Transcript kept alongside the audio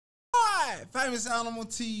Live,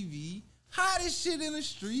 FamousAnimalTv, hottest shit in the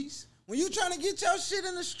streets. When you trying to get your shit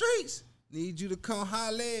in the streets, need you to come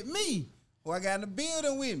holler at me, who I got in the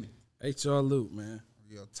building with me. HR Luke, man.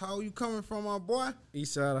 Yo, tall you coming from, my boy?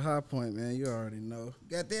 East side of High Point, man. You already know.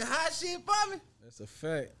 Got that hot shit for me? That's a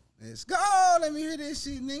fact. Let's go. Let me hear this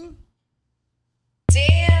shit, nigga.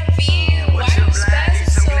 Damn, V, why you spazzing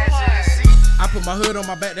so hard? I put my hood on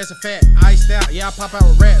my back, that's a fact. Iced out, yeah, I pop out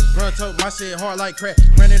with raps. Bruh told my shit hard like crack.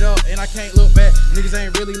 Run it up, and I can't look back. Niggas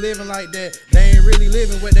ain't really living like that. They ain't really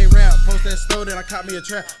living what they rap. Post that stove, then I caught me a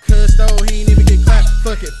trap. Cuz stove, he ain't even get clapped.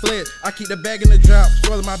 Fuck it, fled. I keep the bag in the drop.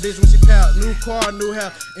 Spoiling my bitch when she pout. New car, new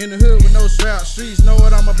house. In the hood with no strap. Streets know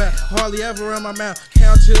what I'm about. Hardly ever run my mouth.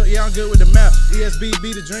 Count chill, yeah, I'm good with the mouth. ESB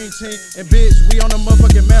be the dream team. And bitch, we on the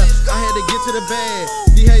motherfucking map. I had to get to the bag.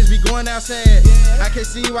 D-Haze be going outside. I can't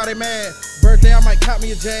see why they mad. Birthday, I might cop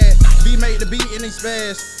me a jag. V made the beat and he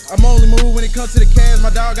spaz. I'm only move when it comes to the cash. My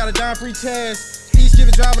dog got a dime free chaz. East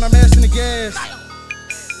giving driving, I'm ashing the gas.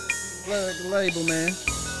 Like the label, man.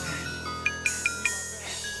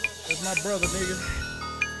 That's my brother, nigga.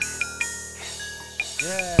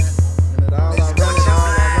 Yeah. Run it all, I run it all,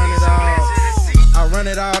 I run it all. I run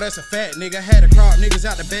it all, that's a fact, nigga. Had to crop niggas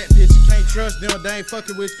out the back pitch. You can't trust them, they ain't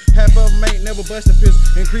fucking with you. Half of them ain't never bustin' piss.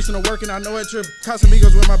 Increasing the work and I know it trip.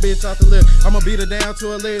 Casamigos with my bitch off the lip. I'ma beat her down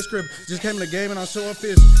to a leg script. Just came in the game and I'm so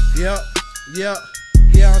official. Yep.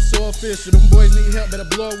 Yeah, I'm so official. Them boys need help, better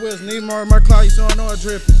blow up wheels. Need more in my cloud, so I know I'm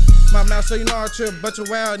dripping. My mouth, so you know I trip. Bunch of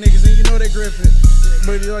wild niggas and you know they gripping.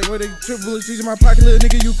 But like, when they trip bullets in my pocket, little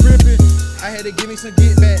nigga, you crippin'. I had to give me some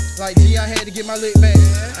get back. Like G, I had to get my lick back.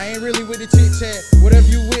 I ain't really with the chit chat. Whatever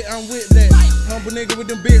you with, I'm with that. Humble nigga with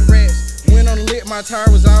them big rats. Went on the lit, my tire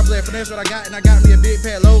was all black. But that's what I got, and I got me a big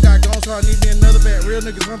pad. Low got gone, so I need me another bag. Real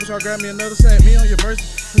niggas humble, so I grab me another sack. Me on your verse,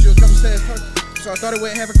 put you a couple stacks. So I thought it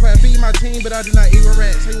went half a crap. Feed my team, but I do not eat with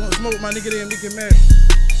rats. So you want smoke, my nigga, then we can match.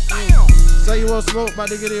 So you want smoke, my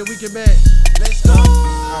nigga, then we can match. Let's go.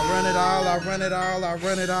 I run it all, I run it all, I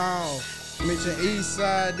run it all. Mention East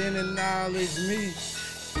Side, then acknowledge me.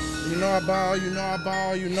 You know I ball, you know I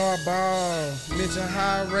ball, you know I ball. Mention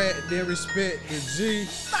High Rat, then respect the G.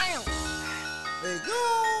 Damn. Let's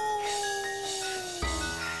go.